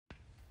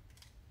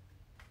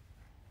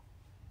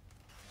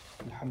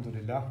الحمد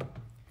لله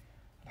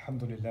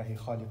الحمد لله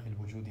خالق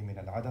الوجود من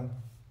العدم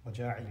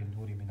وجاعل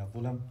النور من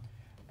الظلم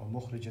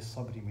ومخرج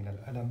الصبر من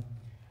الألم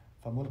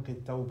فملقي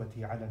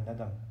التوبة على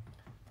الندم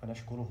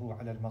فنشكره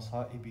على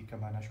المصائب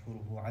كما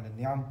نشكره على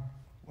النعم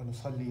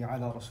ونصلي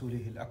على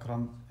رسوله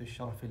الأكرم ذي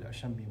الشرف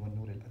الأشم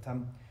والنور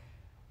الأتم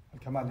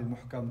الكمال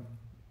المحكم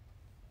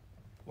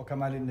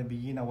وكمال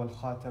النبيين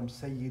والخاتم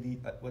سيد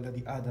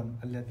ولد آدم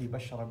الذي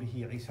بشر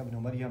به عيسى بن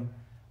مريم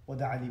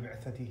ودعا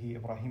لبعثته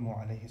إبراهيم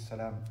عليه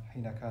السلام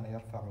حين كان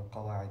يرفع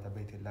قواعد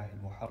بيت الله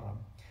المحرم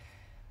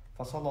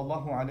فصلى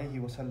الله عليه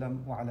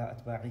وسلم وعلى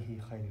أتباعه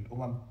خير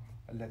الأمم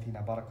الذين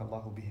بارك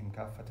الله بهم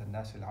كافة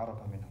الناس العرب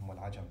منهم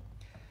والعجم.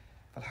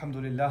 فالحمد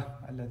لله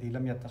الذي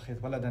لم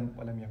يتخذ ولدا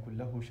ولم يكن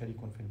له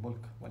شريك في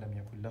الملك ولم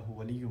يكن له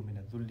ولي من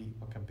الذل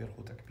وكبره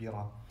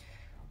تكبيرا.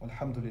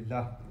 والحمد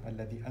لله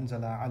الذي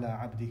أنزل على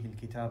عبده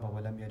الكتاب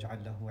ولم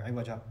يجعل له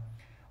عوجا.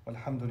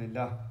 والحمد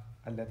لله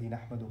الذي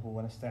نحمده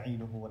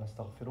ونستعينه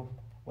ونستغفره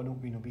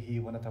ونؤمن به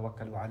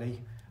ونتوكل عليه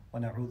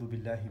ونعوذ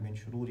بالله من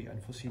شرور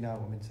أنفسنا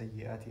ومن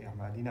سيئات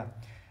أعمالنا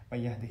من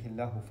يهده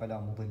الله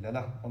فلا مضل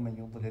له ومن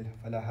يضلل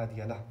فلا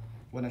هادي له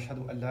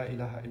ونشهد أن لا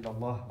إله إلا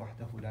الله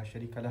وحده لا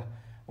شريك له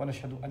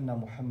ونشهد أن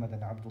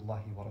محمدا عبد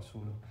الله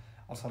ورسوله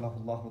أرسله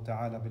الله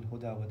تعالى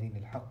بالهدى ودين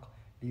الحق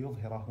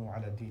ليظهره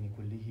على الدين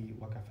كله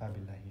وكفى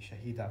بالله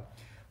شهيدا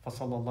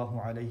فصلى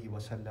الله عليه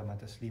وسلم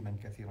تسليما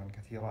كثيرا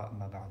كثيرا.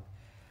 أما بعد،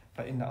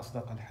 فإن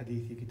أصدق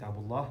الحديث كتاب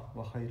الله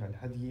وخير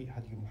الهدي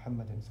هدي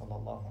محمد صلى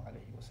الله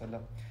عليه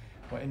وسلم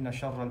وإن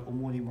شر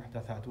الأمور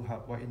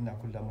محدثاتها وإن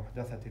كل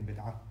محدثة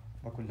بدعة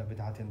وكل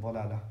بدعة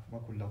ضلالة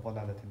وكل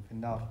ضلالة في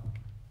النار.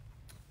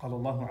 قال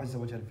الله عز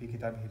وجل في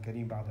كتابه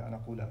الكريم بعد أن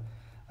أقول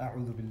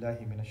أعوذ بالله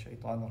من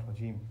الشيطان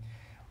الرجيم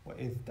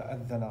وإذ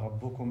تأذن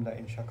ربكم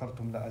لئن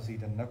شكرتم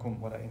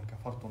لأزيدنكم ولئن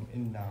كفرتم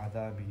إن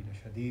عذابي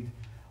لشديد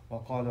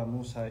وقال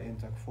موسى إن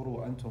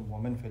تكفروا أنتم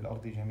ومن في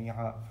الأرض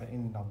جميعا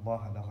فإن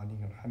الله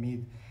لغني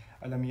حميد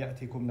ألم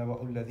يأتكم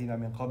نبأ الذين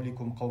من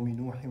قبلكم قوم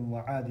نوح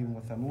وعاد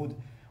وثمود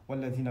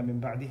والذين من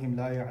بعدهم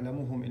لا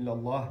يعلمهم إلا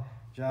الله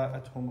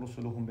جاءتهم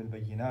رسلهم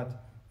بالبينات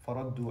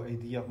فردوا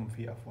أيديهم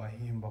في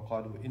أفواههم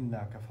وقالوا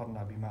إنا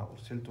كفرنا بما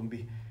أرسلتم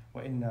به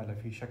وإنا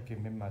لفي شك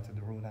مما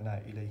تدعوننا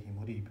إليه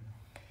مريب.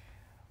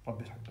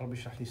 رب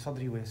اشرح لي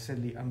صدري ويسر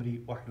لي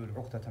أمري واحلل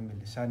عقدة من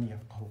لساني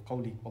يفقهوا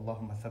قولي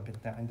اللهم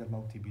ثبتنا عند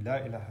الموت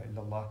بلا إله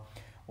إلا الله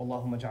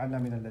اللهم اجعلنا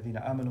من الذين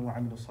آمنوا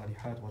وعملوا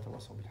الصالحات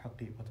وتواصوا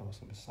بالحق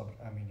وتواصوا بالصبر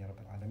آمين يا رب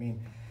العالمين.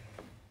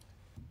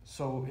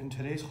 So in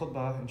today's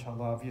khutbah,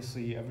 inshallah,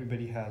 obviously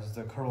everybody has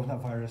the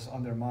coronavirus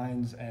on their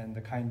minds and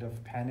the kind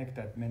of panic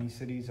that many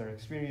cities are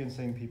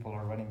experiencing. People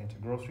are running into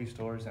grocery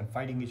stores and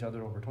fighting each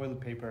other over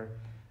toilet paper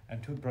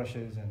and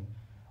toothbrushes and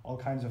all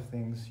kinds of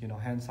things. You know,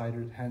 hand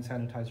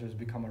sanitizers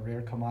become a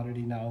rare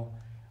commodity now.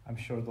 I'm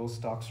sure those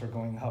stocks are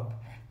going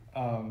up.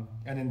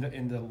 And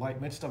in the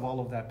midst of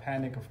all of that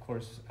panic, of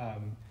course,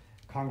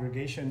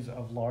 congregations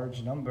of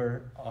large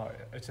number,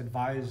 it's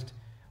advised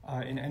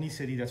in any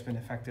city that's been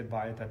affected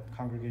by it that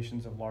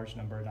congregations of large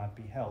number not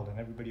be held. And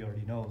everybody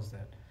already knows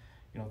that,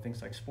 you know,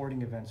 things like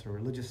sporting events or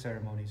religious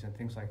ceremonies and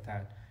things like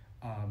that,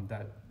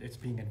 that it's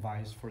being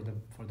advised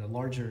for the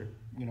larger,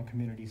 you know,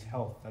 community's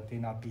health that they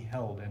not be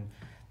held. And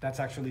that's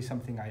actually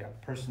something I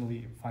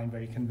personally find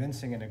very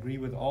convincing and agree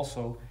with.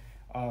 Also,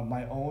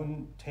 my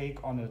own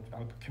take on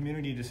a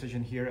community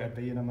decision here at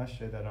Bayyina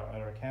Masjid at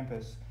our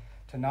campus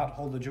to not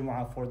hold the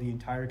Jumu'ah for the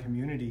entire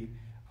community.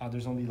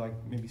 There's only like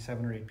maybe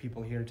 7 or 8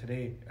 people here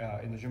today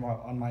in the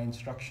Jumu'ah on my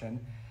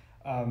instruction.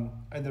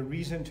 And the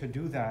reason to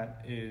do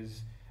that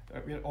is,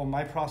 on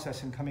my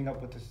process in coming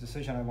up with this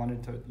decision, I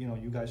wanted to, you know,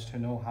 you guys to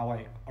know how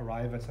I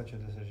arrive at such a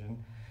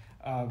decision.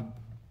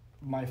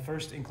 My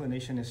first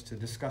inclination is to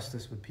discuss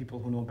this with people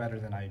who know better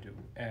than I do.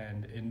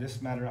 And in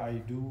this matter, I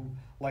do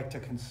like to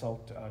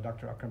consult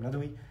Dr. Akram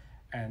Nadawi.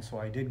 And so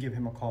I did give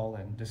him a call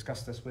and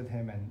discussed this with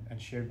him and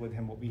shared with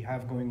him what we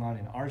have going on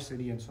in our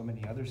city and so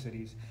many other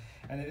cities.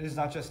 And it is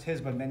not just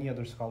his, but many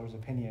other scholars'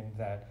 opinion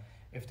that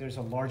if there's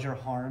a larger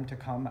harm to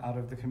come out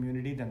of the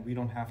community, then we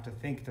don't have to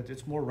think that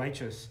it's more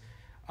righteous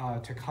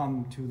to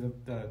come to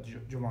the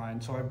Jumu'ah.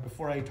 And so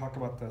before I talk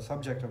about the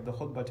subject of the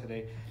khutbah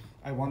today,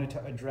 I wanted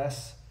to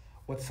address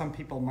what some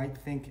people might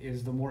think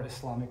is the more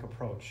Islamic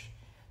approach.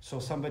 So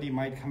somebody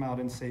might come out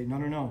and say,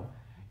 no,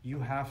 you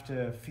have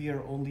to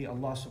fear only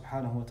Allah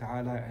subhanahu wa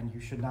ta'ala and you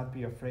should not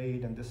be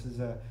afraid, and this is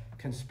a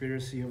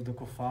conspiracy of the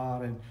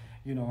kuffar, and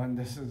you know, and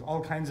this is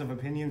all kinds of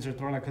opinions are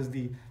thrown out because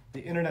the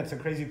internet's a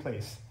crazy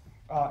place.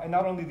 And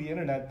not only the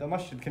internet, the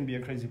masjid can be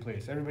a crazy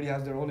place. Everybody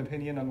has their own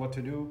opinion on what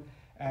to do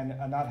and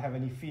not have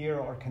any fear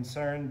or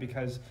concern,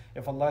 because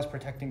if Allah is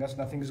protecting us,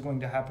 nothing is going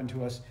to happen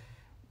to us.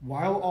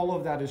 While all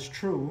of that is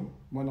true,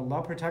 when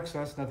Allah protects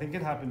us, nothing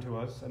can happen to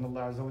us. And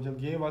Allah Azza wa Jal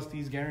gave us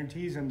these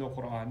guarantees in the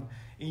Quran.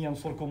 إِن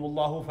يَنْصُرْكُمُ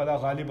اللَّهُ فَلَا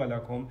غَالِبَ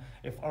لَكُمْ.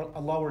 If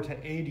Allah were to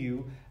aid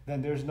you,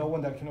 then there's no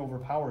one that can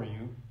overpower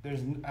you.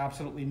 There's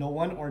absolutely no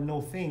one or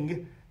no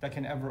thing that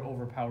can ever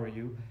overpower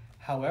you.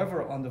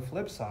 However, on the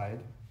flip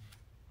side,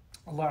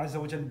 Allah Azza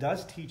wa Jal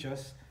does teach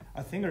us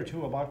a thing or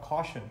two about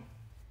caution.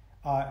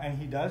 And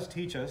he does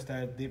teach us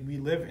that we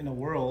live in a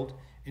world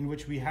in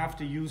which we have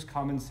to use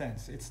common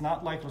sense. It's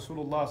not like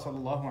Rasulullah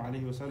sallallahu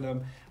alaihi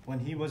wasallam, when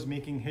he was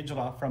making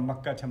hijrah from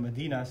Mecca to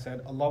Medina,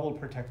 said, Allah will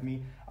protect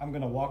me. I'm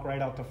going to walk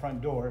right out the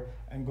front door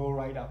and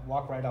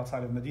walk right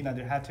outside of Medina.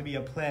 There had to be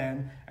a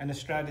plan and a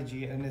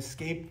strategy, an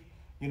escape,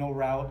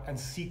 route, and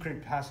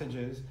secret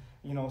passages,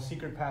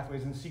 secret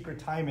pathways and secret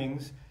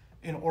timings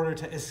in order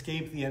to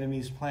escape the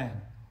enemy's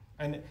plan.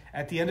 And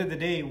at the end of the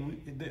day,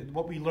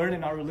 what we learn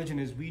in our religion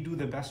is we do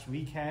the best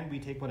we can, we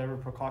take whatever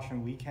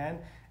precaution we can,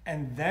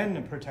 and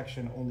then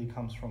protection only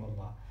comes from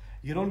Allah.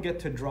 You don't get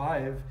to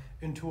drive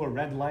into a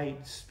red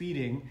light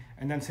speeding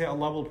and then say,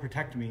 Allah will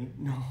protect me.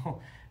 No,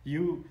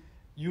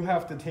 you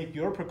have to take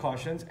your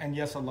precautions, and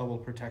yes, Allah will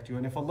protect you.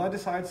 And if Allah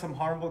decides some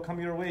harm will come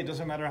your way, it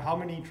doesn't matter how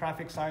many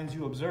traffic signs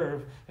you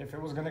observe. If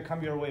it was going to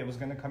come your way, it was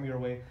going to come your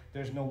way.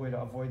 There's no way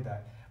to avoid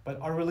that. But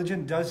our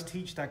religion does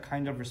teach that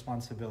kind of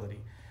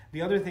responsibility.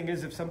 The other thing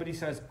is, if somebody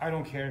says, I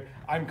don't care,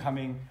 I'm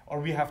coming,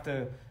 or we have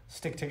to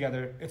stick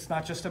together, it's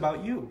not just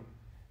about you.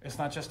 It's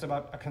not just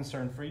about a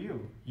concern for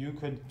you. You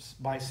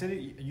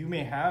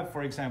may have,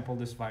 for example,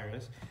 this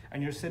virus,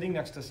 and you're sitting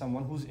next to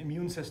someone whose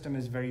immune system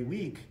is very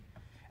weak,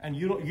 and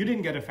you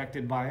didn't get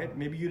affected by it.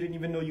 Maybe you didn't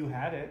even know you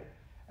had it,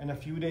 and a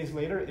few days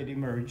later it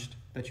emerged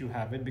that you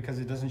have it, because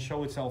it doesn't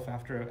show itself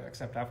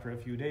except after a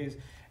few days,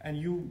 and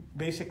you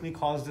basically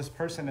caused this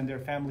person and their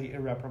family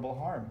irreparable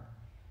harm.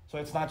 So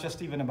it's not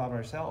just even about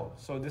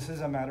ourselves. So this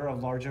is a matter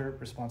of larger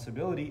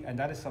responsibility, and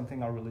that is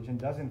something our religion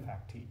does in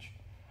fact teach.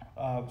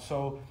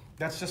 So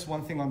that's just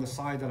one thing on the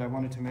side that I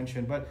wanted to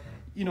mention. But,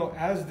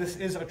 as this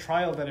is a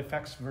trial that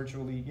affects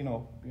virtually,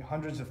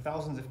 hundreds of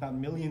thousands, if not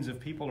millions of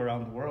people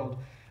around the world,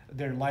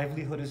 their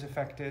livelihood is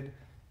affected,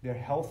 their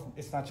health,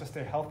 it's not just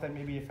their health that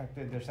may be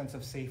affected, their sense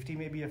of safety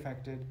may be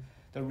affected,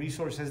 the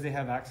resources they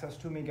have access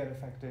to may get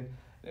affected.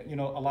 A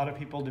lot of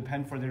people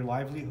depend for their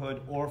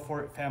livelihood, or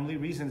for family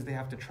reasons they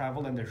have to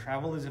travel and their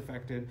travel is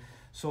affected.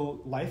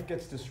 So life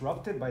gets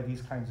disrupted by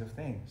these kinds of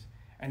things.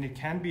 And it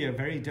can be a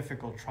very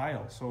difficult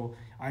trial. So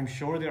I'm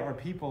sure there are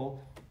people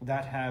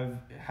that have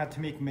had to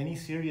make many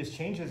serious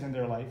changes in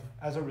their life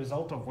as a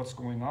result of what's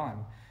going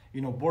on.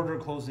 Border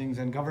closings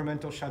and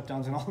governmental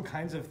shutdowns and all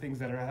kinds of things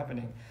that are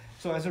happening.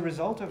 So as a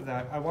result of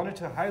that, I wanted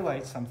to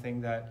highlight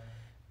something that,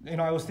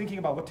 I was thinking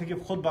about what to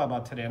give khutbah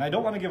about today. And I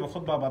don't want to give a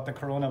khutbah about the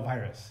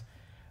coronavirus.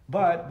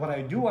 But what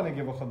I do want to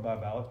give a khutbah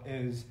about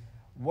is,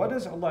 what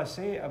does Allah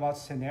say about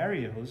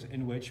scenarios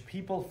in which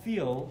people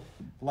feel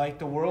like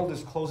the world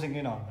is closing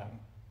in on them?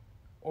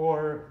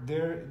 Or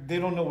they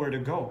don't know where to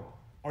go,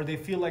 or they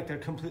feel like they're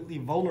completely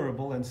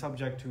vulnerable and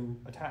subject to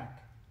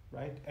attack,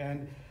 right?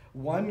 And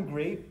one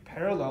great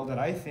parallel that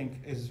I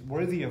think is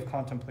worthy of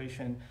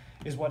contemplation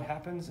is what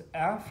happens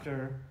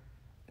after,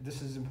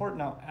 this is important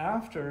now,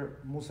 after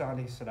Musa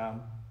alayhi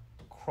salam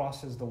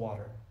crosses the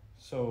water.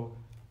 So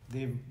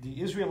the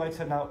Israelites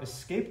have now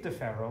escaped the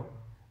Pharaoh,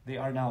 they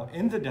are now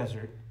in the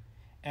desert,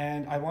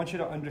 and I want you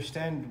to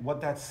understand what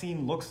that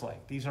scene looks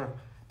like. These are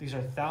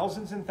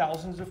thousands and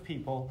thousands of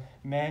people,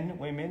 men,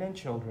 women, and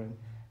children,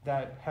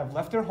 that have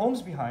left their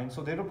homes behind,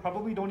 so they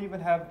probably don't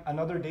even have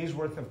another day's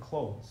worth of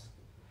clothes.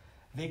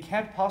 They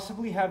can't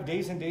possibly have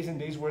days and days and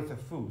days worth of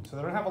food, so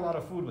they don't have a lot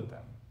of food with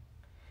them.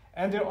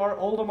 And there are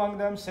old among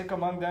them, sick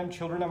among them,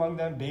 children among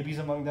them, babies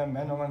among them,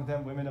 men among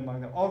them, women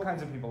among them, all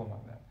kinds of people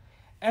among them.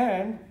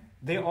 And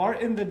they are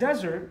in the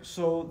desert,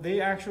 so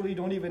they actually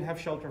don't even have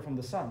shelter from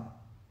the sun.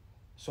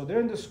 So they're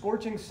in the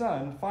scorching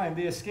sun, fine,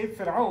 they escape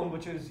Fir'aun,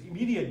 which is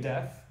immediate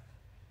death,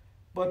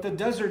 but the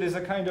desert is a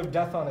kind of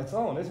death on its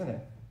own, isn't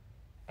it?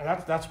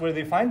 And that's where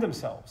they find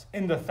themselves,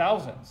 in the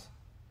thousands.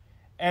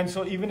 And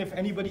so even if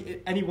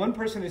any one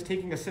person is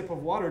taking a sip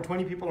of water,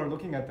 20 people are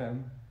looking at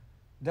them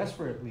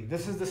desperately.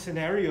 This is the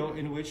scenario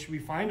in which we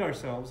find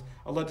ourselves,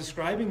 Allah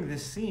describing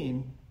this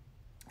scene,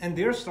 and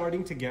they're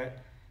starting to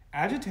get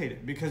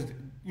agitated because,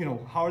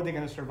 how are they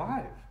going to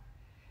survive?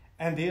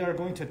 And they are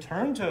going to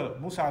turn to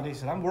Musa alayhi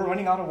salam, we're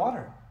running out of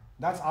water.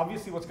 That's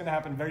obviously what's going to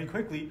happen very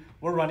quickly.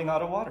 We're running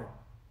out of water,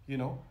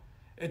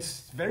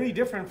 It's very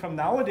different from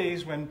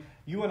nowadays when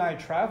you and I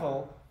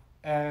travel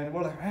and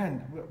we're like,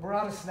 man, we're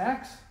out of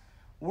snacks.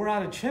 We're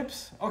out of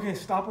chips. Okay,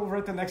 stop over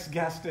at the next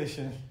gas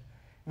station.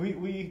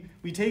 We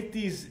take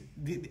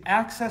the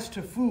access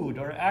to food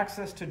or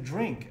access to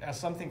drink as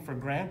something for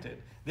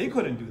granted. They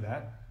couldn't do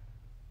that.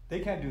 They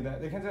can't do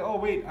that. They can't say, oh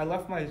wait, I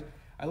left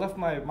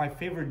my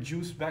favorite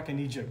juice back in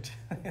Egypt.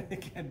 They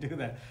can't do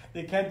that.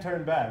 They can't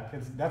turn back.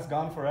 That's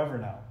gone forever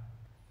now.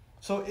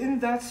 So in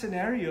that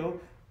scenario,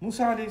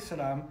 Musa alayhi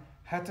salam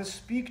had to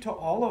speak to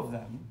all of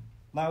them.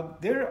 Now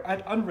they're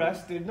at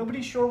unrest.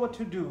 Nobody's sure what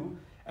to do.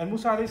 And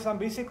Musa alayhi salam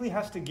basically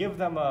has to give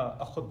them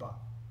a khutbah.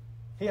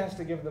 He has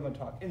to give them a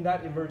talk in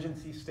that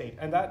emergency state.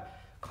 And that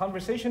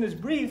conversation is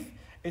brief.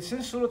 It's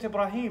in Surah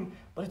Ibrahim,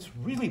 but it's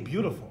really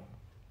beautiful.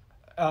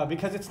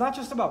 Because it's not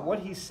just about what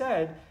he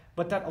said,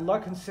 but that Allah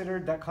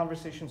considered that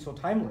conversation so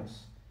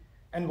timeless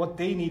and what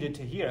they needed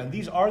to hear. And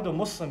these are the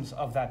Muslims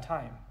of that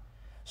time.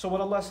 So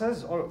what Allah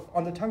says, or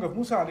on the tongue of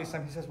Musa alayhi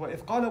salam, he says,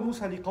 وَإِذْ قَالَ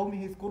مُوسَى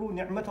لِقَوْمِهِ اذْكُرُوا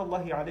نِعْمَةَ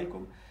اللَّهِ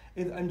عَلَيْكُمْ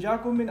إِذْ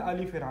أَنْجَاكُم مِّنْ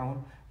آلِ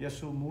فِرْعَوْنَ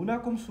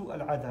يَسُومُونَكُمْ سُوءَ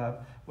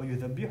الْعَذَابِ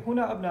وَيُذَبِّحُونَ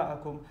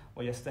أَبْنَاءَكُمْ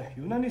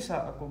وَيَسْتَحْيُونَ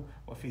نِسَاءَكُمْ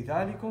وَفِي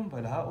ذَلِكُمْ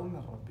بَلَاءٌ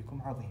مِّن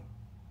رَبِّكُمْ عَظِيمٌ.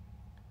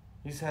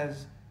 He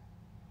says,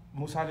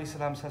 Musa alayhi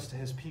salam says to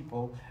his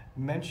people,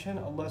 mention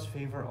Allah's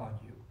favor on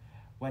you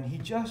when He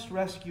just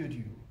rescued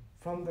you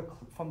from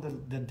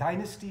the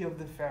dynasty of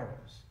the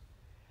pharaohs.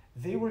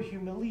 They were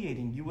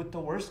humiliating you with the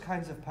worst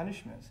kinds of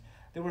punishments.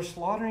 They were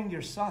slaughtering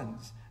your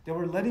sons. They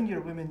were letting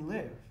your women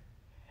live.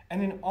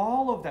 And in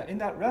all of that, in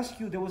that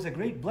rescue, there was a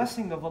great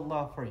blessing of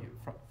Allah for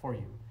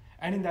you.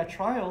 And in that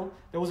trial,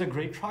 there was a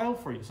great trial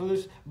for you. So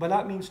there's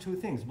bala means two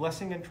things,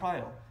 blessing and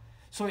trial.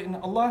 So in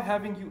Allah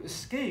having you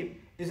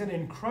escape is an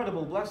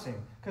incredible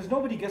blessing, because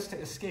nobody gets to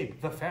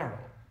escape the Pharaoh.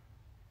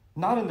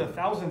 Not in the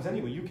thousands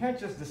anyway. You can't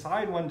just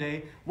decide one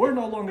day, we're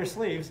no longer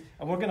slaves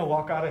and we're going to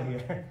walk out of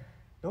here.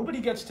 Nobody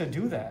gets to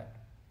do that.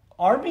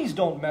 Armies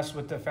don't mess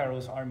with the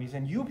Pharaoh's armies,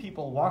 and you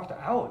people walked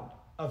out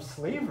of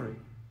slavery.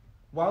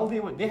 While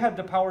they had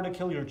the power to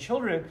kill your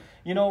children,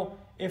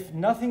 if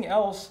nothing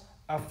else,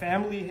 a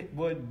family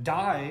would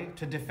die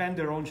to defend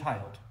their own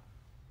child.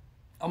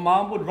 A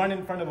mom would run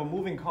in front of a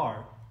moving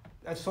car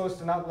so as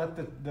to not let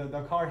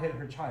the car hit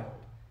her child.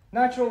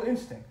 Natural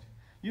instinct.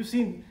 You've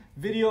seen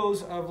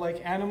videos of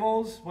like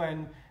animals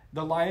when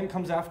the lion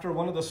comes after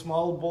one of the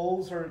small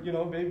bulls or,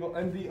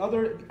 and the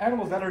other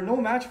animals that are no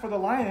match for the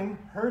lion,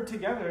 herd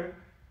together,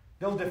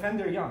 they'll defend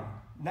their young.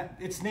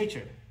 It's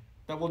nature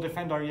that will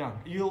defend our young.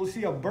 You'll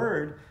see a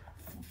bird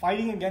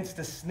fighting against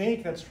a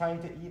snake that's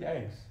trying to eat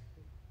eggs,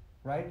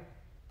 right?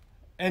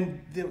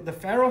 And the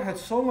Pharaoh had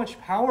so much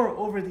power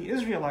over the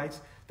Israelites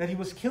that he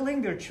was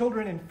killing their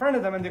children in front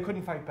of them and they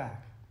couldn't fight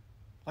back.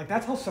 Like,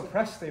 that's how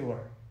suppressed they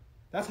were.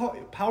 That's how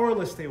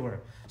powerless they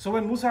were. So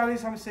when Musa alayhi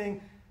salam is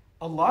saying,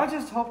 Allah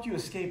just helped you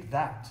escape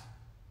that,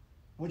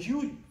 would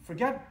you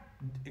forget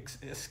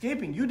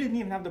escaping? You didn't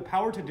even have the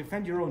power to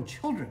defend your own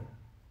children.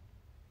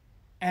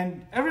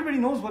 And everybody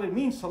knows what it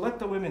means to let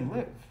the women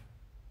live.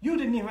 You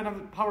didn't even have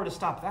the power to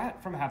stop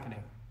that from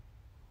happening.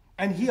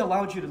 And He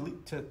allowed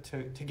you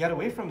to get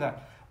away from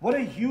that. What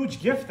a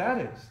huge gift that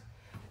is.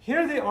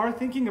 Here they are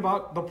thinking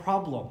about the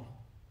problem.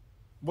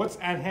 What's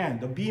at hand?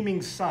 The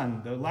beaming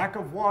sun, the lack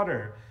of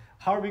water.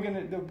 How are we going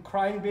to, the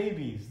crying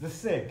babies, the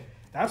sick.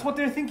 That's what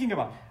they're thinking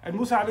about. And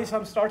Musa alayhi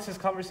salam starts his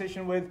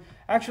conversation with,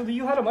 actually,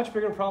 you had a much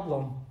bigger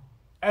problem.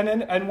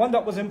 And one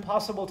that was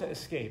impossible to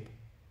escape.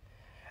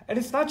 And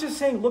it's not just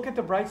saying, look at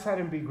the bright side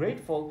and be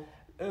grateful.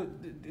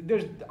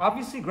 There's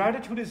obviously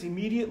gratitude is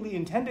immediately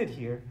intended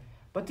here.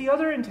 But the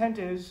other intent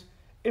is,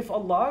 if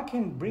Allah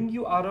can bring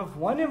you out of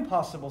one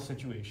impossible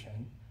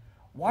situation,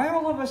 why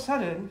all of a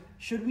sudden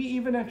should we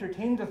even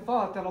entertain the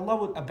thought that Allah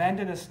would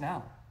abandon us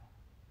now?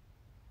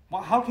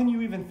 Well, how can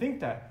you even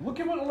think that? Look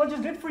at what Allah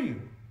just did for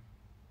you.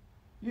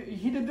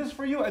 He did this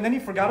for you and then He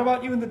forgot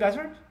about you in the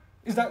desert?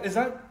 Is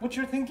that what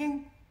you're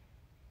thinking?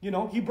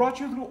 He brought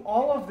you through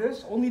all of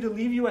this only to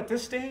leave you at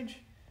this stage?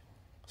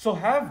 So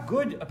have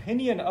good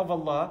opinion of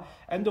Allah,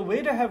 and the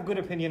way to have good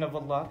opinion of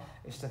Allah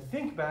is to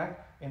think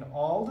back in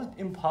all the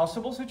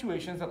impossible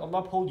situations that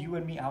Allah pulled you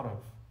and me out of.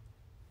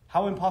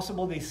 How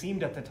impossible they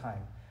seemed at the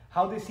time.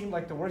 How they seemed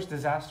like the worst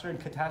disaster and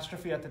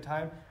catastrophe at the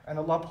time, and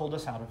Allah pulled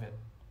us out of it.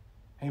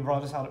 And He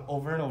brought us out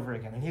over and over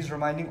again, and He's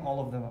reminding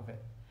all of them of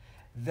it.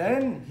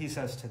 Then He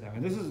says to them,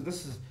 and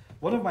this is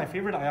one of my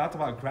favorite ayat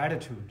about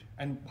gratitude,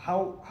 and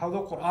how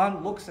the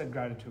Quran looks at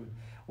gratitude.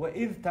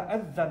 وَإِذْ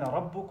تَأَذَّنَ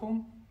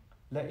رَبُّكُمْ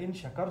لَإِن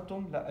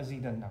شَكَرْتُمْ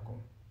لَأَزِيدَنَّكُمْ.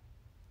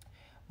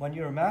 When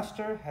your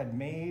master had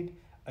made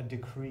a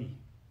decree,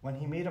 when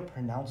He made a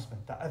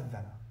pronouncement,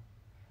 تَأَذَّنَ.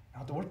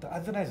 Now the word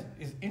ta'adhana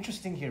is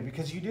interesting here,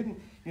 because you didn't,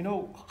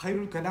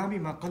 خَيْرُ الْكَلَامِ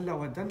مَا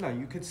قَلَّ وَدَلَّ.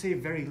 You could say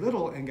very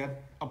little and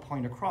get a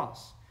point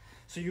across.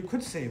 So you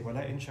could say,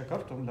 وَلَئِن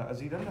شَكَرْتُمْ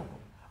لَأَزِيدَنَّكُمْ.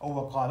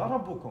 Or وَقَالَ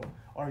رَبُّكُمْ.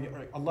 Or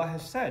Allah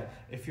has said,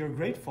 if you're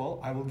grateful,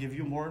 I will give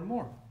you more and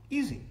more.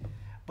 Easy.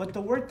 But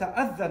the word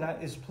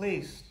ta'adhana is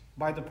placed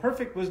by the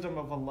perfect wisdom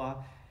of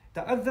Allah.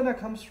 Ta'adhana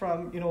comes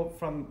from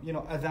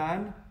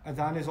adhan.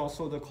 Adhan is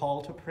also the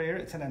call to prayer.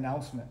 It's an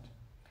announcement.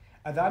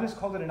 Adhan is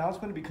called an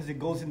announcement because it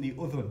goes in the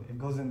udhun. It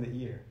goes in the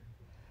ear.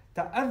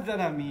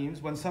 Ta'adhana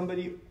means when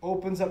somebody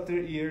opens up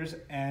their ears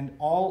and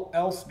all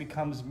else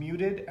becomes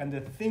muted and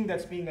the thing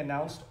that's being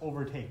announced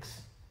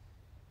overtakes.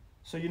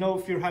 So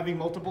if you're having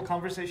multiple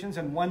conversations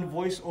and one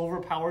voice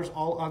overpowers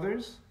all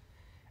others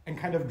and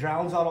kind of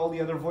drowns out all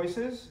the other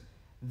voices,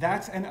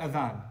 that's an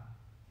adhan.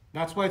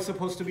 That's why it's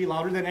supposed to be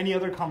louder than any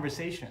other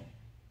conversation.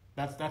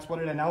 That's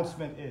what an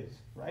announcement is,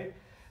 right?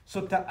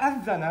 So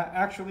ta'adhana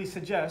actually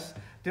suggests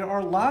there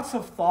are lots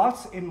of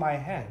thoughts in my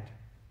head.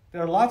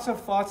 There are lots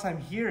of thoughts I'm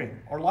hearing,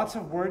 or lots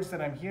of words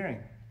that I'm hearing,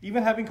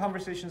 even having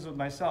conversations with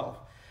myself.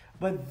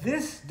 But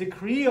this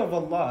decree of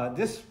Allah,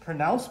 this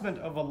pronouncement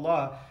of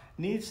Allah,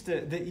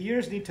 the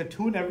ears need to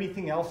tune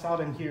everything else out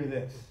and hear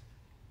this.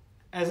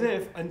 As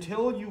if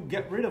until you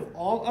get rid of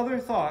all other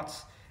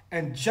thoughts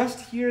and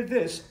just hear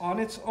this on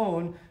its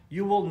own,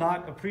 you will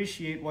not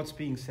appreciate what's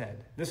being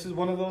said. This is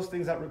one of those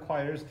things that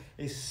requires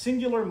a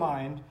singular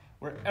mind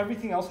where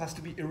everything else has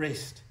to be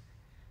erased.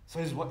 So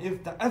it's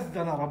وَإِذْ تَأَذَّنَ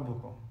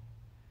رَبُّكُمْ.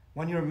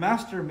 when your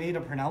master made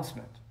a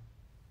pronouncement.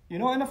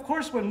 And of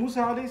course, when Musa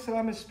alayhi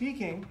salam is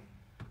speaking,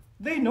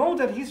 they know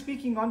that he's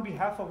speaking on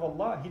behalf of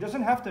Allah. He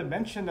doesn't have to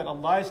mention that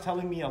Allah is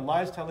telling me,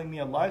 Allah is telling me,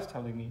 Allah is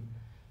telling me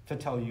to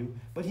tell you.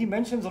 But he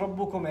mentions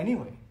Rabbukum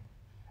anyway.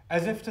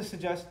 As if to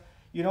suggest,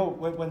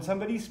 when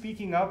somebody's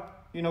speaking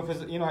up,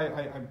 because,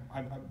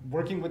 I'm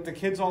working with the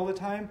kids all the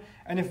time.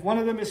 And if one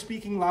of them is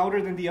speaking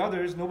louder than the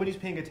others, nobody's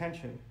paying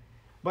attention.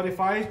 But if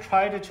I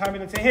try to chime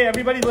in and say, hey,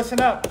 everybody listen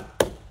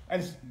up.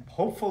 And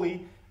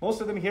hopefully, most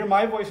of them hear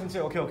my voice and say,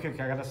 okay,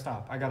 I gotta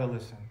stop. I gotta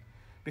listen.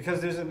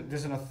 Because there's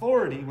an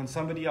authority when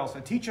somebody else,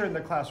 a teacher in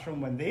the classroom,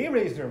 when they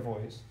raise their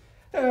voice,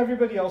 then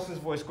everybody else's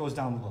voice goes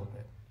down a little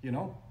bit,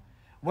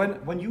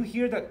 When you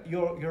hear that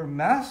your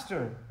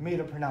master made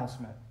a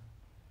pronouncement,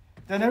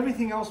 then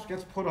everything else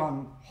gets put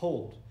on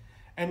hold.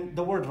 And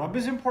the word Rabb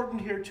is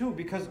important here too,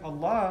 because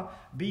Allah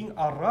being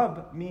a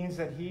Rabb means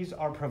that He's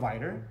our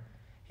provider,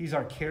 He's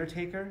our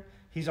caretaker,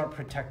 He's our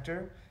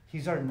protector,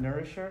 He's our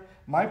nourisher.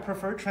 My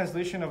preferred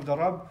translation of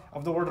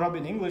the word Rabb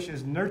in English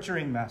is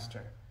nurturing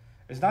master.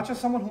 It's not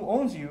just someone who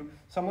owns you,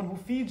 someone who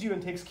feeds you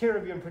and takes care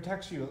of you and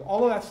protects you.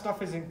 All of that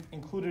stuff is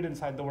included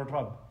inside the word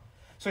Rabb.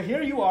 So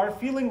here you are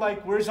feeling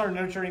like, where's our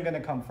nurturing going to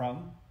come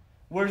from?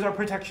 Where's our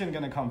protection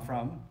going to come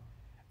from?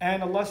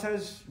 And Allah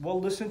says, well,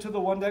 listen to the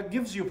one that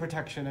gives you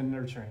protection and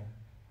nurturing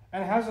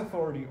and has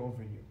authority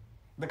over you.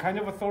 The kind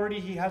of authority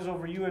He has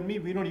over you and me,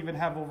 we don't even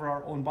have over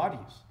our own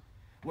bodies.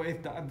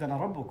 وَإِذْ تَأَذَّنَ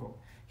رَبُّكُمْ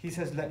He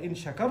says, لَإِن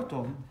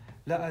شَكَرْتُمْ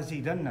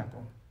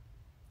لَأَزِيدَنَّكُمْ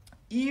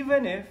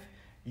Even if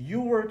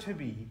you were to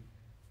be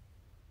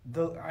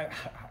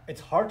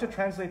it's hard to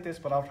translate this,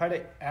 but I'll try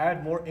to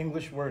add more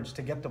English words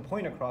to get the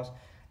point across.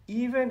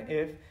 Even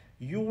if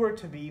you were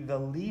to be the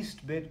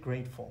least bit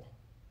grateful,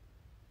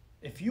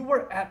 if you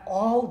were at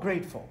all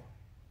grateful,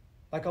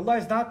 like Allah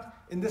is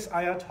not in this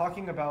ayah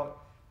talking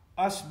about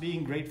us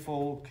being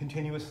grateful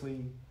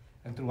continuously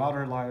and throughout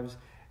our lives.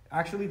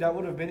 Actually, that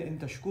would have been in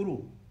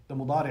tashkuru, the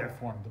mudari'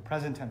 form, the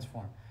present tense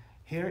form.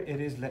 Here it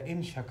is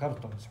لَإِن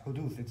شَكَرْتُمْ, it's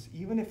huduth. It's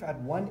even if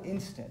at one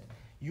instant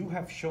you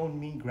have shown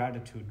me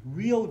gratitude,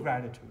 real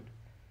gratitude.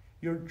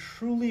 You're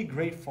truly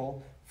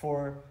grateful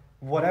for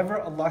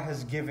whatever Allah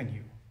has given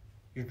you.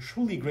 You're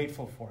truly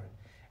grateful for it.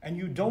 And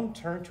you don't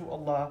turn to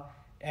Allah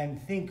and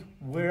think,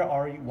 where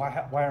are you?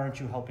 Why aren't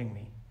you helping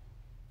me?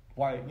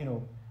 Why,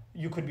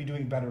 you could be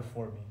doing better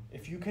for me.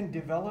 If you can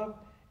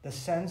develop the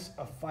sense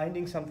of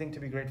finding something to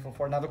be grateful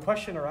for. Now the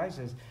question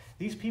arises,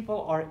 these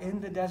people are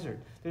in the desert.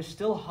 They're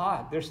still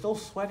hot. They're still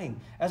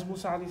sweating as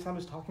Musa alayhi salam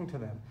is talking to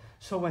them.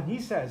 So when he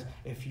says,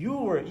 if you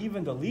were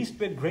even the least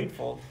bit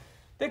grateful,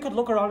 they could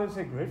look around and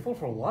say, grateful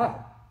for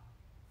what?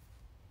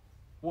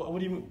 What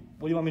do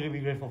you want me to be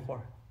grateful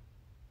for?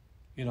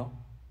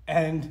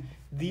 And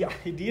the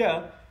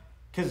idea,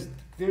 because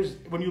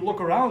when you look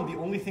around, the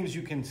only things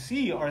you can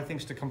see are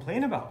things to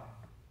complain about,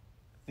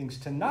 things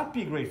to not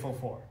be grateful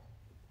for.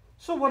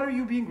 So what are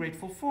you being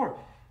grateful for?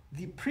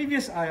 The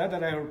previous ayah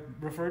that I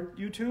referred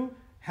you to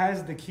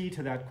has the key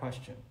to that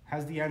question,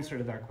 has the answer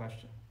to that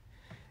question.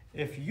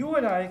 If you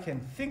and I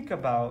can think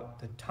about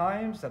the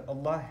times that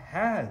Allah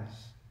has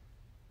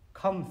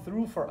come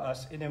through for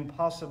us in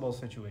impossible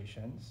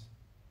situations,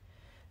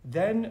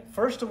 then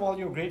first of all,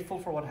 you're grateful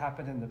for what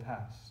happened in the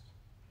past.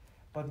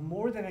 But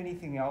more than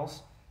anything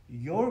else,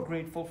 you're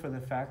grateful for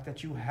the fact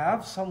that you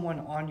have someone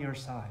on your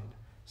side,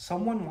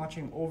 someone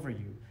watching over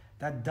you,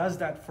 that does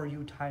that for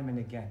you time and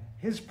again.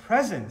 His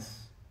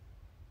presence,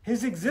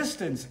 His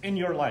existence in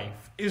your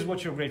life is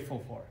what you're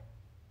grateful for.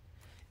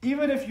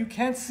 Even if you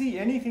can't see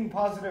anything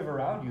positive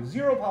around you,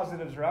 zero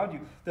positives around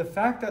you, the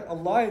fact that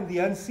Allah in the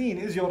unseen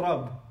is your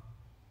Rabb,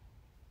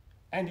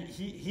 and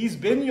He's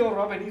been your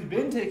Rabb and He's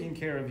been taking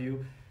care of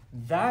you,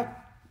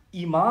 that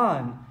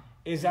iman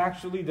is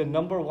actually the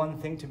number one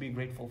thing to be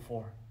grateful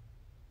for.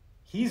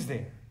 He's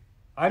there.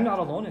 I'm not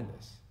alone in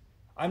this.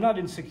 I'm not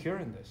insecure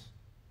in this.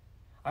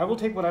 I will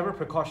take whatever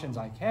precautions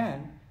I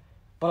can,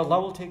 but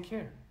Allah will take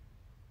care.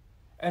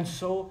 And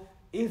so,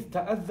 إِذْ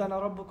تَأَذَّنَ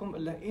رَبُّكُمْ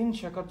لَإِن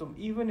شَكَرْتُمْ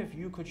Even if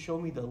you could show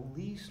me the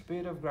least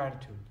bit of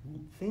gratitude,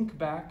 think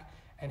back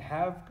and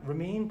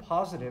remain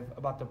positive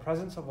about the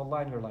presence of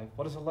Allah in your life.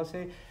 What does Allah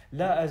say?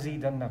 لَا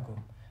أَزِيدَنَّكُمْ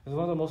It's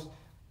one of the most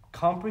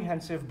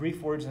comprehensive,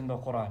 brief words in the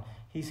Quran.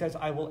 He says,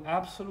 I will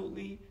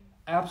absolutely,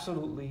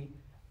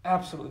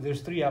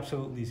 there's three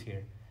absolutely's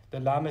here.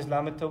 The lam is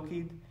lam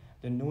at-tawqid.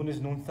 The noon is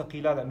noon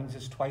thaqila, that means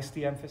it's twice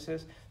the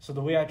emphasis. So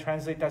the way I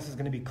translate that is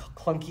going to be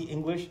clunky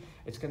English.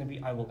 It's going to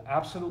be, I will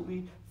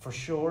absolutely, for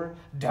sure,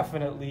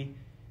 definitely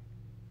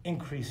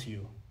increase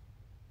you.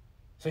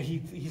 So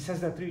he says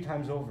that 3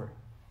 times over.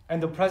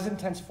 And the present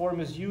tense form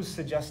is used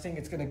suggesting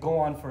it's going to go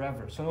on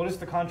forever. So notice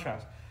the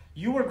contrast.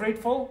 You were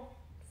grateful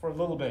for a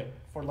little bit,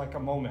 for like a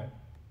moment.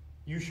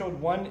 You showed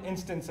one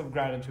instance of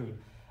gratitude.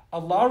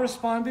 Allah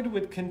responded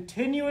with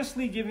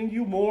continuously giving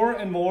you more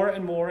and more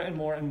and more and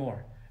more and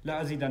more.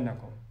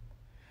 لَأَزِيدَنَّكُمْ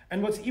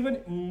And what's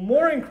even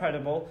more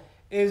incredible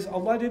is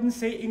Allah didn't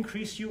say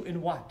increase you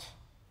in what?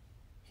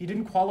 He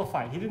didn't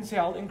qualify. He didn't say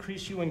I'll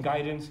increase you in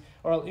guidance,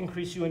 or I'll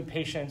increase you in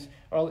patience,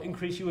 or I'll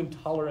increase you in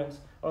tolerance,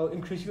 or I'll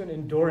increase you in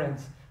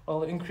endurance,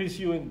 I'll increase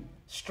you in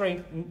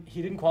strength.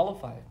 He didn't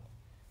qualify it.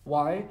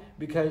 Why?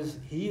 Because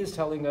he is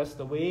telling us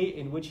the way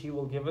in which he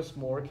will give us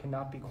more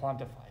cannot be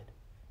quantified.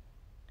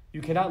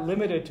 You cannot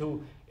limit it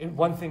to in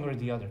one thing or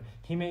the other.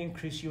 He may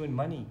increase you in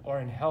money or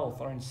in health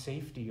or in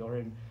safety or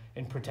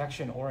in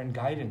protection or in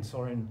guidance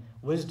or in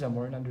wisdom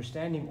or in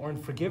understanding or in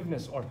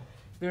forgiveness. Or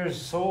there's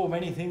so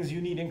many things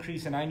you need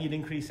increase and I need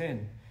increase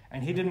in.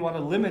 And he didn't want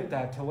to limit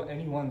that to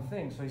any one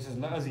thing. So he says,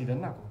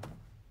 لَأَزِيدَنَّكُمْ.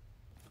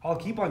 I'll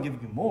keep on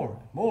giving you more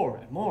and more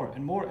and more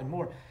and more and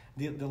more.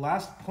 The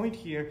last point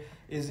here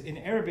is in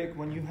Arabic,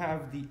 when you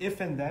have the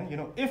if and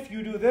then, if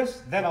you do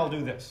this, then I'll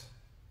do this.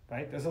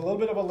 Right? There's a little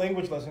bit of a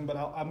language lesson, but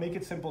I'll make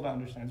it simple to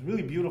understand. It's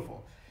really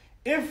beautiful.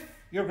 If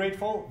you're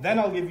grateful, then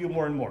I'll give you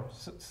more and more.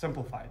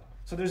 Simplified.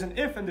 So there's an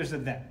if and there's a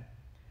then.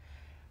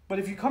 But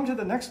if you come to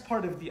the next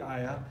part of the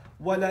ayah,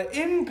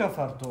 وَلَئِن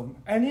كَفَرْتُمْ,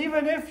 and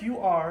even if you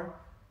are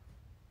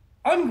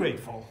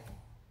ungrateful,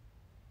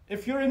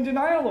 if you're in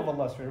denial of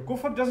Allah's favor,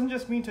 kufr doesn't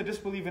just mean to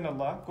disbelieve in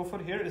Allah.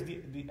 Kufr here is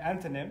the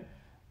antonym.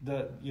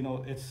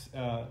 It's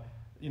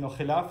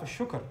khilaf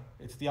al-shukr.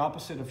 It's the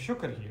opposite of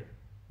shukr here.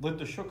 ضد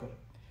shukr.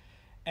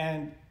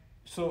 And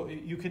so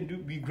you can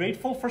be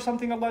grateful for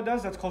something Allah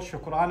does. That's called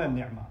shukran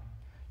al-ni'mah.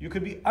 You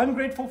could be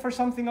ungrateful for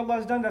something Allah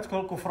has done. That's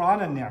called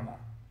kufran al-ni'mah.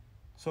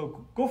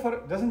 So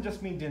kufr doesn't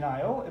just mean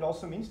denial. It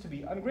also means to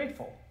be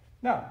ungrateful.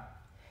 Now,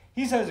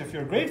 he says, if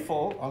you're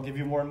grateful, I'll give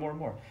you more and more and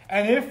more.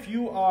 And if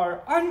you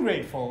are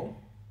ungrateful,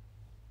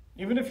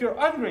 even if you're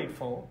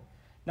ungrateful,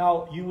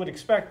 now you would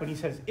expect when he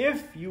says,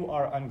 if you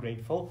are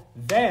ungrateful,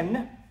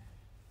 then,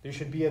 there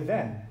should be a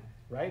then,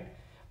 right?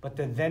 But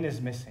the then is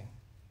missing.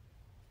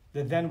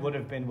 The then would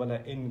have been,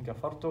 وَلَئِن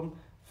كَفَرْتُمْ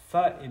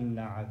فَإِنَّ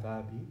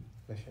عَذَابِي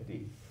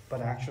لَشَدِيدٌ.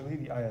 But actually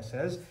the ayah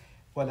says,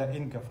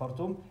 وَلَئِن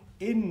كَفَرْتُمْ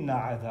إِنَّ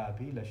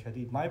عَذَابِي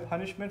لَشَدِيدٌ. My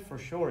punishment for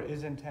sure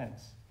is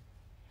intense.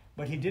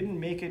 But he didn't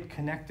make it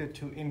connected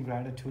to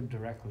ingratitude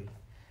directly,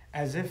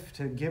 as if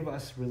to give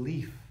us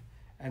relief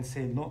and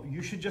say, no,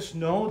 you should just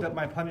know that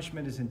my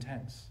punishment is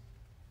intense.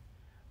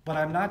 But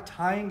I'm not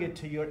tying it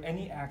to your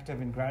any act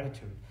of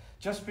ingratitude.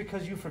 Just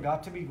because you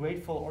forgot to be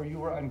grateful or you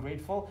were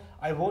ungrateful,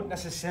 I won't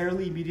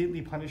necessarily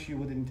immediately punish you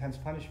with an intense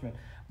punishment.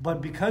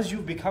 But because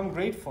you've become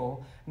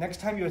grateful, next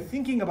time you're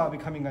thinking about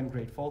becoming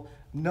ungrateful,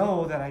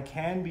 know that I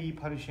can be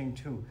punishing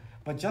too.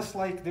 But just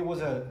like there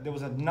was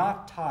a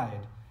knot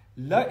tied,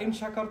 La in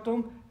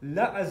shakartum,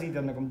 la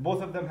azidannakum.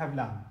 Both of them have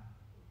lam.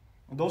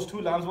 Those two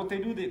lams, what they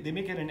do, they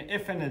make it an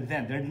if and a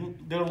then.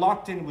 They're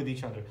locked in with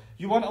each other.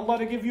 You want Allah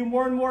to give you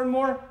more and more and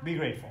more? Be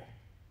grateful.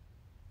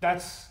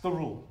 That's the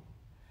rule.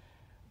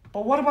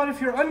 But what about if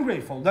you're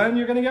ungrateful? Then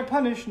you're going to get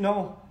punished?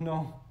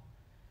 No.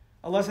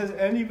 Allah says,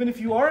 and even if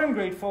you are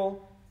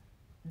ungrateful,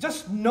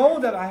 just know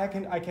that I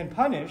can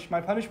punish.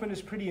 My punishment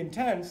is pretty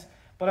intense,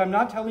 but I'm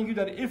not telling you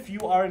that if you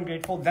are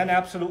ungrateful, then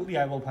absolutely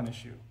I will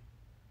punish you.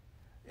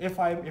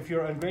 If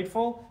you're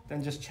ungrateful,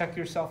 then just check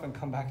yourself and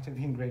come back to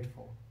being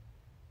grateful.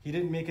 He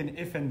didn't make an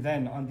if and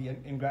then on the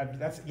ingratitude.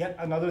 That's yet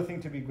another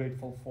thing to be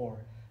grateful for.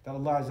 That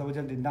Allah Azza wa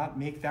Jal did not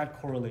make that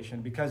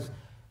correlation, because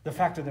the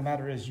fact of the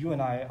matter is you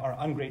and I are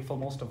ungrateful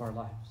most of our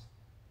lives.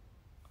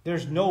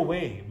 There's no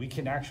way we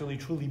can actually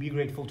truly be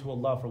grateful to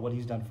Allah for what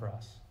He's done for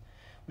us.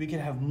 We can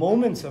have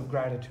moments of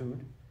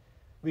gratitude.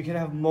 We can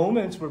have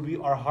moments where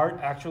our heart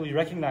actually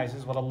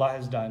recognizes what Allah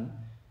has done.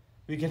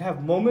 We can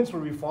have moments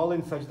where we fall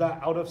in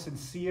sajda out of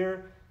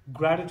sincere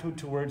gratitude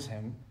towards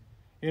Him.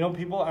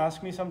 People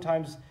ask me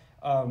sometimes,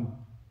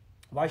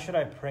 why should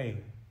I pray?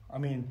 I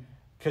mean,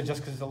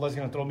 because Allah's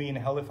going to throw me in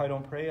hell if I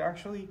don't pray?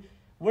 Actually,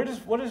 what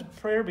does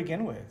prayer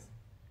begin with?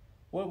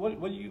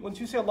 Once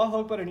you say Allahu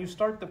Akbar and you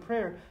start the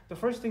prayer, the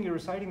first thing you're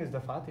reciting is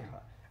the Fatiha.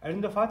 And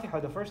in the Fatiha,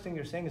 the first thing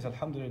you're saying is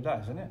Alhamdulillah,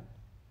 isn't it?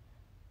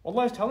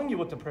 Allah is telling you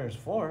what the prayer is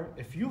for.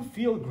 If you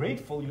feel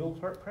grateful, you'll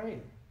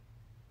pray.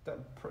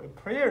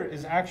 Prayer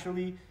is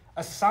actually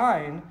a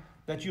sign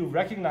that you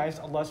recognize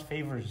Allah's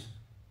favors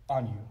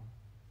on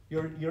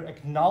you. You're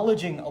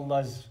acknowledging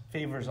Allah's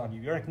favors on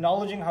you. You're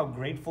acknowledging how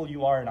grateful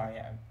you are and I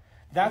am.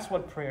 That's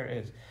what prayer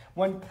is.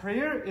 When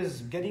prayer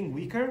is getting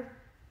weaker,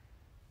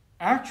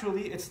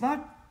 actually it's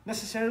not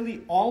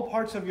necessarily all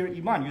parts of your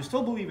iman. You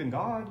still believe in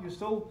God. You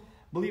still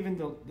believe in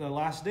the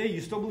last day.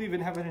 You still believe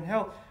in heaven and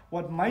hell.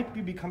 What might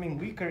be becoming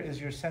weaker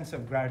is your sense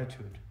of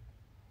gratitude.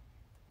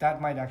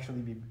 That might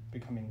actually be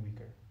becoming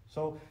weaker.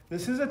 So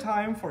this is a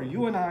time for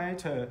you and I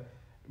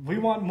we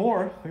want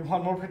more. We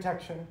want more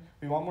protection.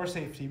 We want more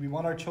safety. We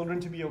want our children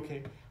to be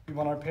okay. We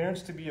want our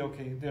parents to be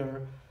okay. There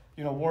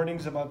are,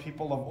 warnings about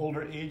people of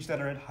older age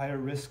that are at higher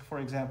risk, for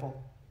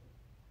example,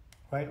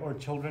 right? Or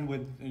children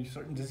with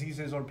certain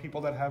diseases, or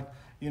people that have,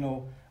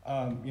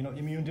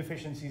 immune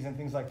deficiencies and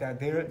things like that.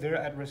 They're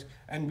at risk,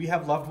 and we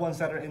have loved ones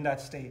that are in that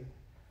state.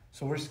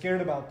 So we're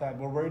scared about that.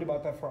 We're worried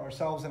about that for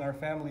ourselves and our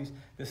families.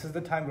 This is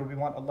the time where we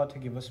want Allah to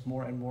give us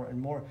more and more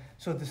and more.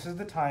 So this is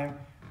the time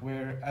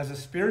where, as a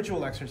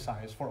spiritual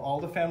exercise for all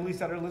the families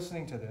that are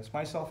listening to this,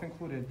 myself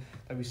included,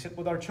 that we sit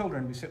with our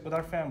children, we sit with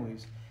our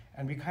families,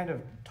 and we kind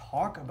of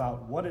talk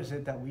about what is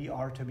it that we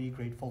are to be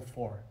grateful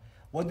for.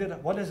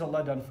 What has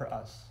Allah done for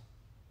us?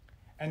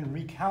 and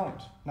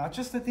recount, not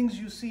just the things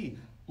you see,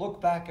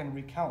 look back and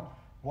recount.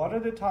 What are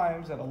the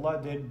times that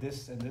Allah did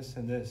this and this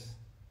and this?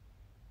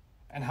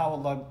 And how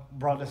Allah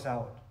brought us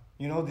out.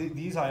 You know,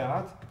 these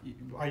ayat,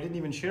 I didn't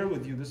even share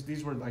with you this.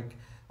 These were like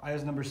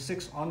ayahs number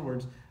 6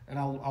 onwards. And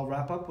I'll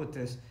wrap up with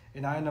this.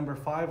 In ayah number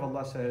 5,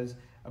 Allah says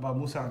about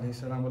Musa alayhi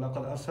salam,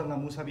 وَلَقَدْ أَرْسَلْنَا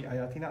مُوسَى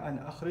بِآيَاتِنَا أَنْ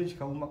أَخْرِجْ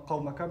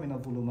قَوْمَكَ مِنَ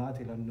الظُّلُمَاتِ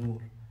إِلَى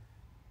النُّورِ.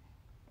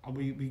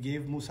 We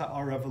gave Musa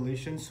our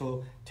revelation,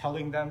 so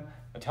telling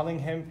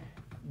him,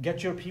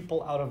 get your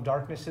people out of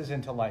darknesses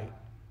into light.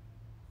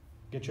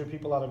 Get your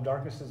people out of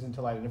darknesses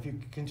into light. And if you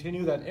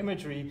continue that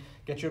imagery,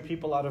 get your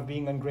people out of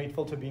being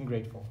ungrateful to being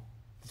grateful.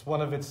 It's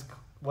one of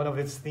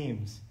its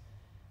themes.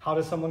 How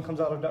does someone come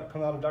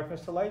out of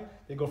darkness to light?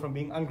 They go from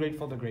being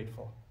ungrateful to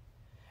grateful.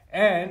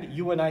 And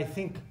you and I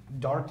think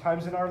dark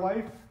times in our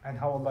life and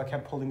how Allah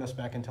kept pulling us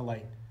back into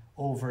light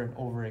over and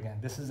over again.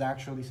 This is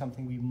actually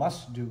something we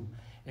must do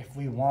if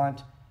we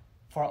want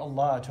for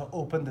Allah to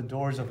open the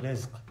doors of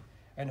rizq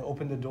and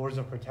open the doors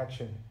of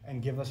protection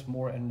and give us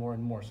more and more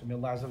and more. So may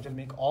Allah Azza wa Jal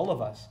make all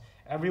of us,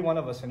 every one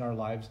of us in our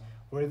lives,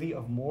 worthy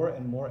of more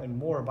and more and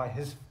more by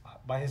His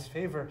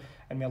favor.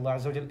 And may Allah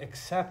Azza wa Jal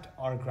accept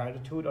our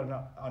gratitude on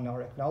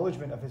our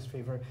acknowledgement of His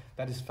favor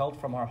that is felt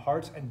from our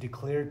hearts and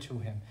declared to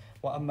Him.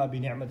 وَأَمَّا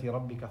بِنِعْمَةِ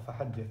رَبِّكَ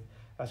فَحَدِّثْ.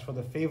 As for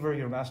the favor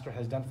your master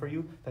has done for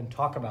you, then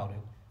talk about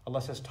it.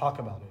 Allah says talk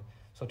about it.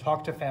 So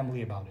talk to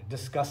family about it.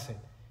 Discuss it.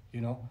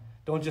 You know,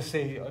 don't just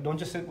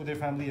sit with your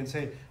family and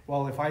say,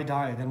 well, if I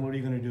die, then what are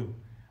you going to do?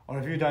 Or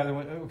if you die, then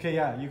okay,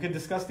 yeah, you can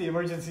discuss the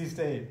emergency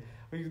state.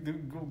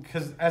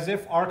 Because as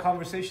if our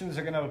conversations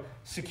are going to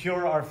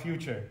secure our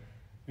future.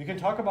 We can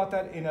talk about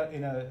that in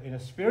a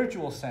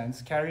spiritual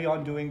sense, carry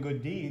on doing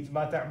good deeds,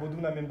 مَا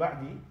تَعْبُدُونَ مِن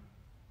بَعْدِي.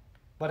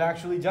 But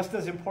actually, just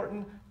as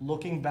important,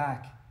 looking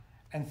back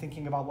and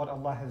thinking about what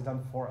Allah has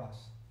done for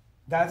us.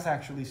 That's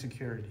actually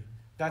security.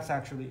 That's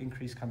actually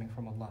increase coming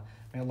from Allah.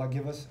 May Allah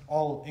give us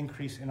all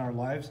increase in our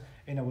lives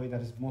in a way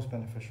that is most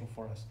beneficial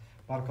for us.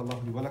 بارك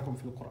الله لي ولكم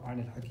في القرآن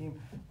الحكيم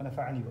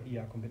ونفعني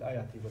وإياكم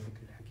بالآيات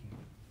والذكر الحكيم.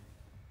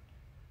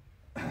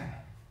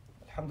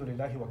 الحمد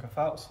لله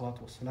وكفى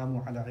والصلاة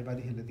والسلام على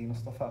عباده الذين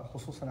اصطفى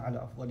خصوصا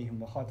على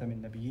أفضلهم وخاتم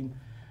النبيين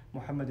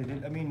محمد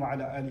الأمين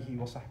وعلى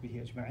آله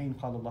وصحبه أجمعين.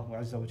 قال الله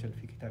عز وجل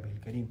في كتابه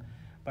الكريم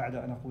بعد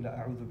أن أقول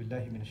أعوذ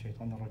بالله من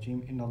الشيطان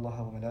الرجيم إن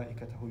الله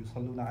وملائكته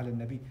يصلون على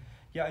النبي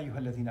يا أيها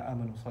الذين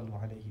آمنوا صلوا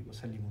عليه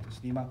وسلموا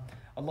تسليما.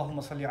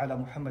 اللهم صل على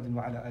محمد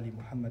وعلى آل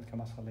محمد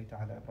كما صليت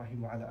على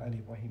إبراهيم وعلى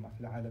آل إبراهيم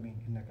في العالمين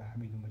إنك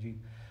حميد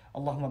مجيد.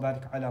 اللهم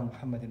بارك على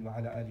محمد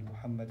وعلى آل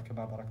محمد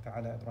كما باركت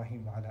على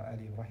إبراهيم وعلى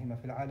آل إبراهيم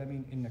في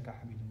العالمين إنك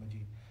حميد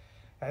مجيد.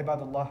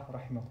 عباد الله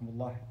رحمكم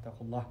الله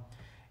اتقوا الله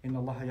إن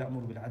الله يأمر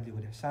بالعدل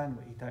والإحسان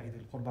وإيتاء ذي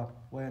القربى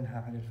وينهى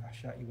عن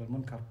الفحشاء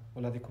والمنكر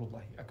ولذكر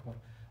الله أكبر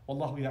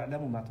والله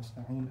يعلم ما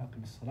تصنعون.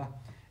 أقم الصلاة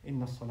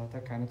إن الصلاة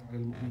كانت على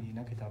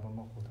المؤمنين كتابا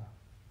موقوتا.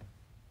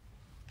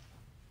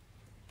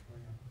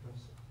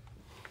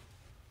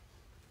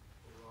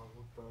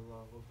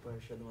 الله أكبر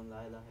أشهد أن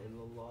لا إله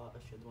إلا الله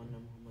أشهد أن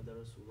محمد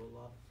رسول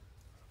الله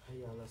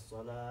حي على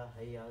الصلاة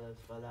حي على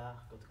الفلاح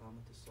قد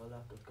قامت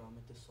الصلاة قد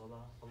قامت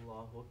الصلاة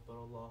الله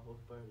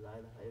أكبر لا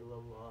إله إلا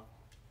الله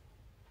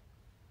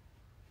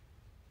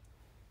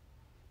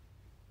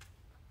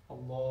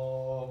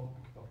الله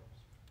أكبر.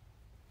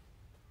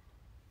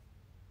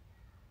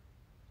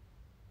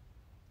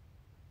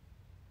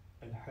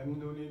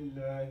 الحمد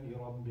لله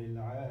رب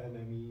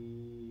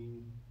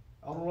العالمين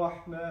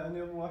الرحمن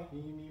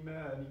الرحيم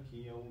مالك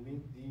يوم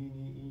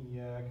الدين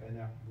إياك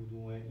نعبد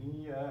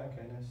وإياك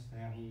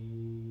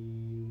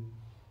نستعين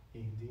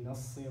اهدنا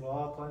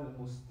الصراط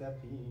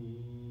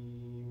المستقيم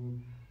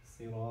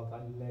صراط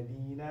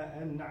الذين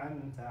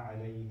أنعمت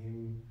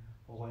عليهم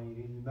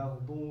غير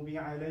المغضوب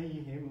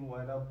عليهم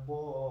ولا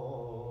الضالين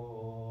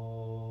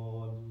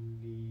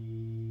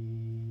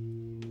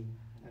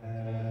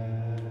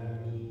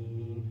آمين.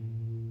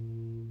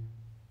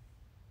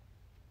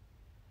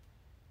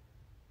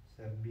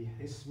 سبح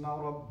اسم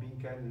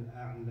ربك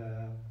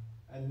الأعلى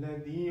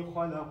الذي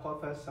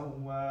خلق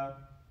فسوى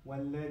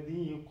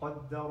والذي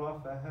قدر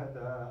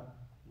فهدى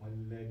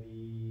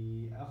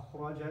والذي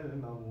أخرج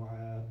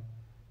المرعى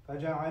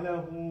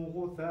فجعله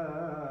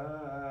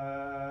غثاء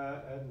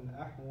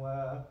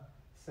أحوى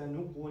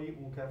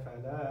سنقرئك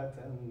فلا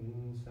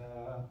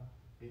تنسى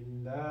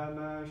إلا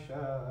ما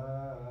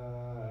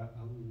شاء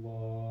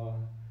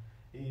الله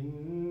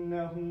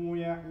إنه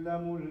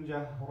يعلم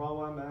الجهر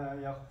وما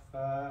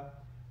يخفى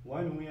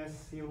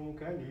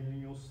ونيسرك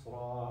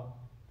لليسرى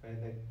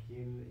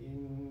فذكر إن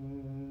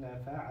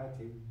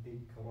نفعت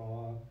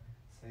الذكرى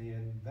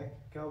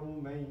سيذكر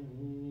من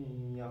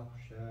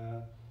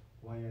يخشى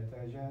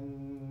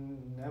ويتجنبها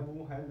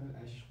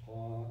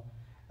الأشقى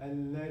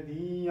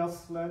الذي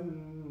يصلى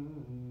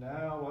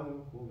النار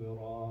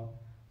الكبرى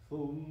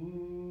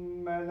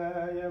ثم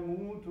لا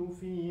يموت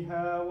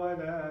فيها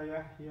ولا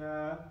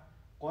يحيا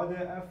قد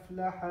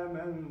أفلح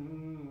من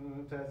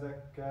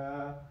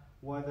تزكى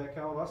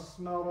وذكر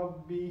اسم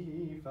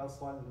ربه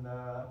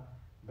فصلى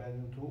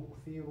بل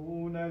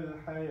تؤثرون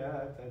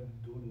الحياة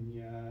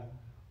الدنيا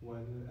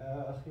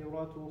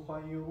والآخرة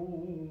خير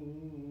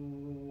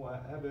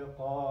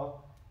وأبقى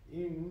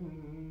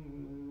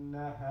إن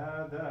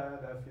هذا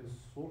لفي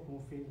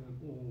الصحف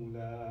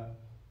الأولى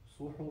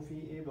صحف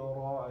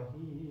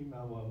إبراهيم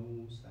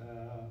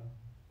وموسى.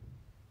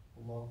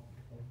 الله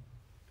أكبر.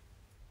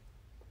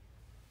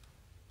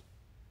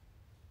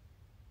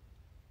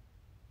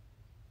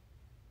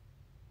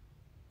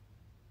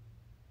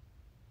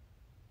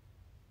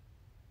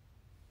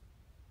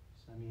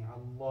 سمع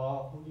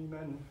الله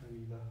لمن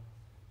حمده.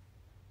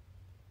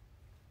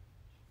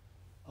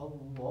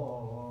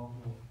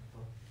 الله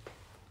أكبر.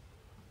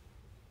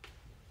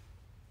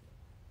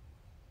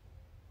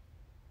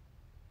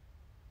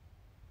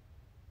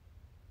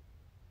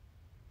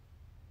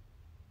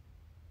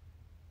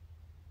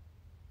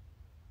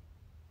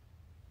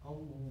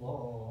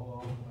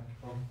 الله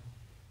أكبر.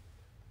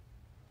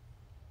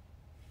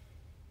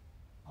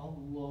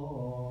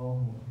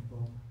 الله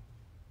أكبر.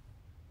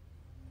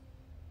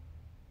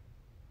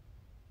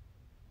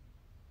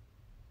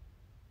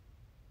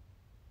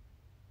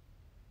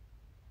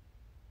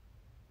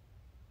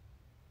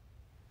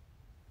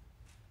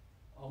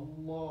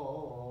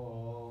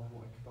 الله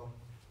أكبر.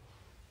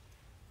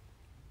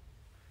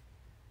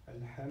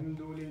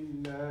 الحمد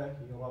لله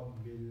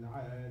رب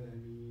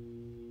العالمين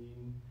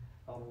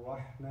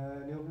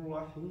الرحمن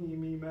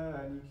الرحيم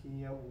مالك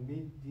يوم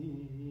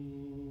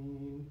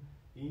الدين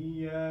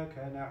إياك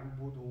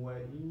نعبد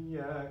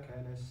وإياك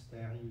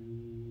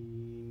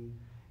نستعين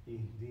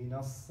اهدنا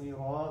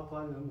الصراط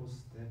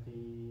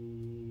المستقيم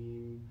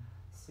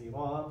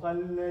صراط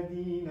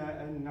الذين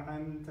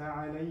أنعمت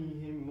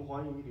عليهم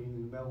غير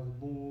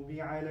المغضوب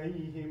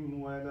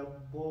عليهم ولا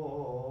الضالين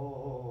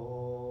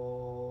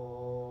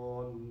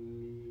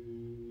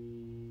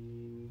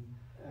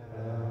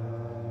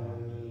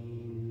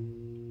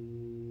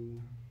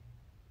آمين.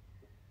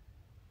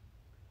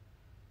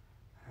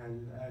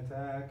 هل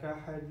أتاك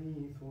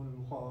حديث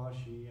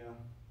الغاشية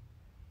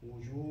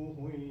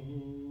وجوه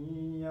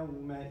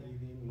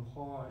يومئذ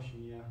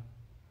خاشية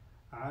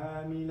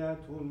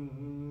عاملة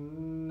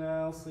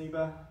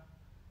ناصبة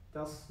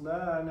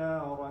تصلى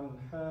نارا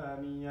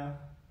حامية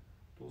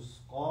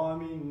تسقى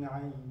من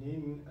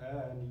عين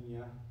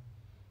آنية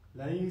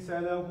ليس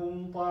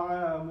لهم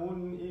طعام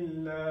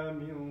إلا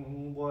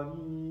من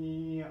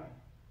ضريع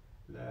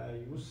لا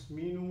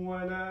يسمن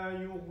ولا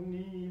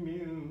يغني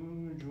من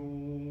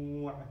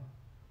جوع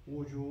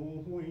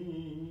وجوه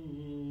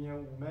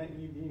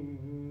يومئذ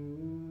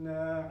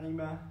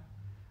ناعمة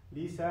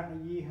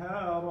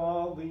لسعيها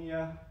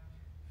راضية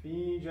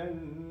في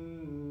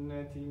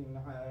جنة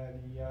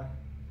عالية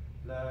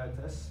لا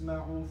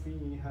تسمع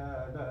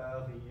فيها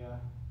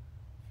لاغية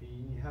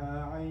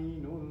فيها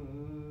عين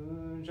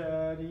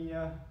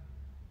جارية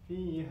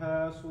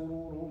فيها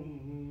سرر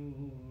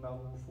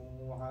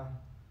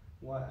مرفوعة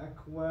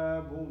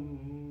وأكواب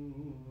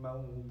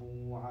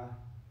موضوعة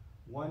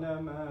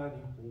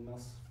ونمارق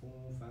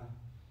مصفوفة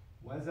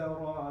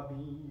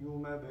وزرابي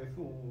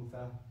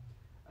مبثوثة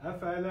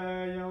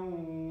أفلا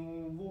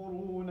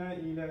ينظرون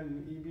إلى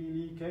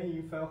الإبل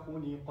كيف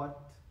خلقت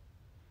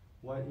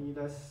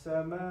وإلى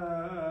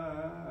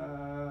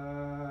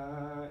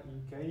السماء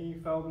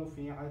كيف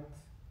رفعت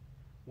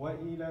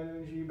وإلى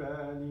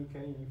الجبال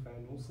كيف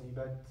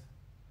نصبت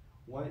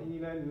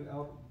وإلى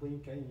الأرض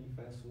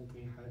كيف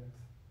سطحت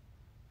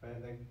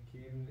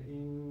فذكر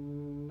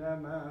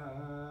إنما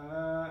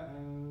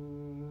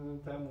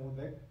أنت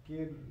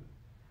مذكر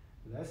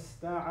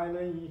لست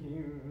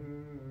عليهم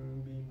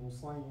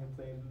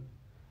بمسيطر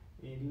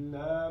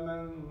إلا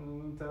من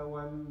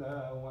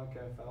تولى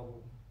وكفر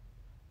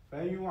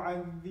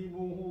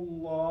فيعذبه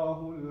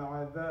الله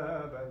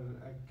العذاب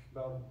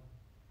الأكبر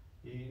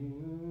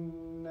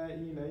إن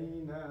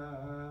إلينا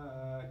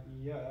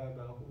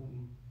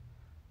إيابهم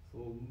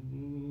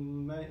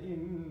ثم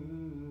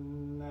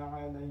إن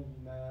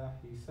علينا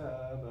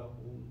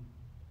حسابهم.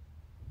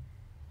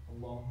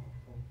 الله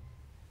أكبر.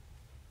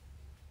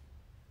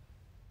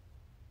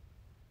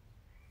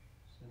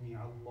 سمع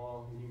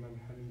الله لمن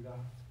حمده.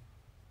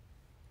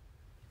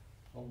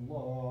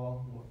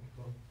 الله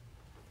أكبر.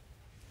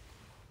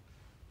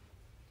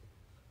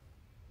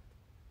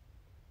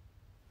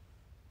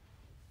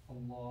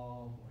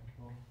 الله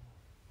أكبر.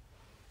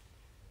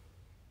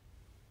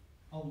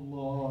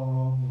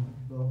 الله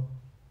أكبر.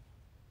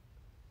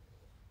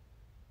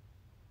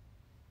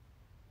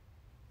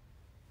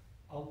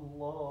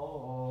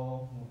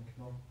 الله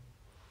أكبر.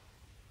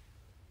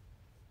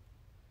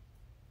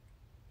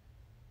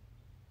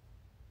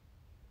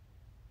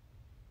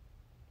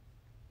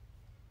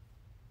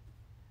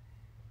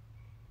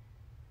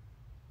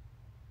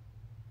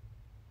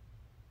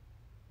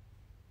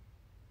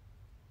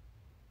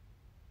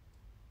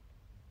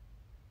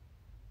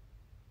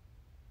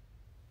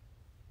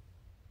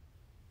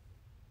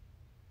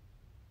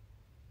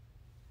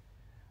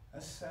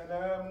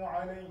 السلام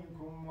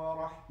عليكم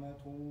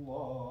ورحمة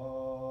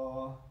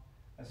الله.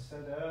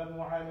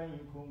 السلام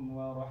عليكم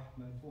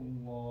ورحمة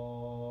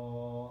الله.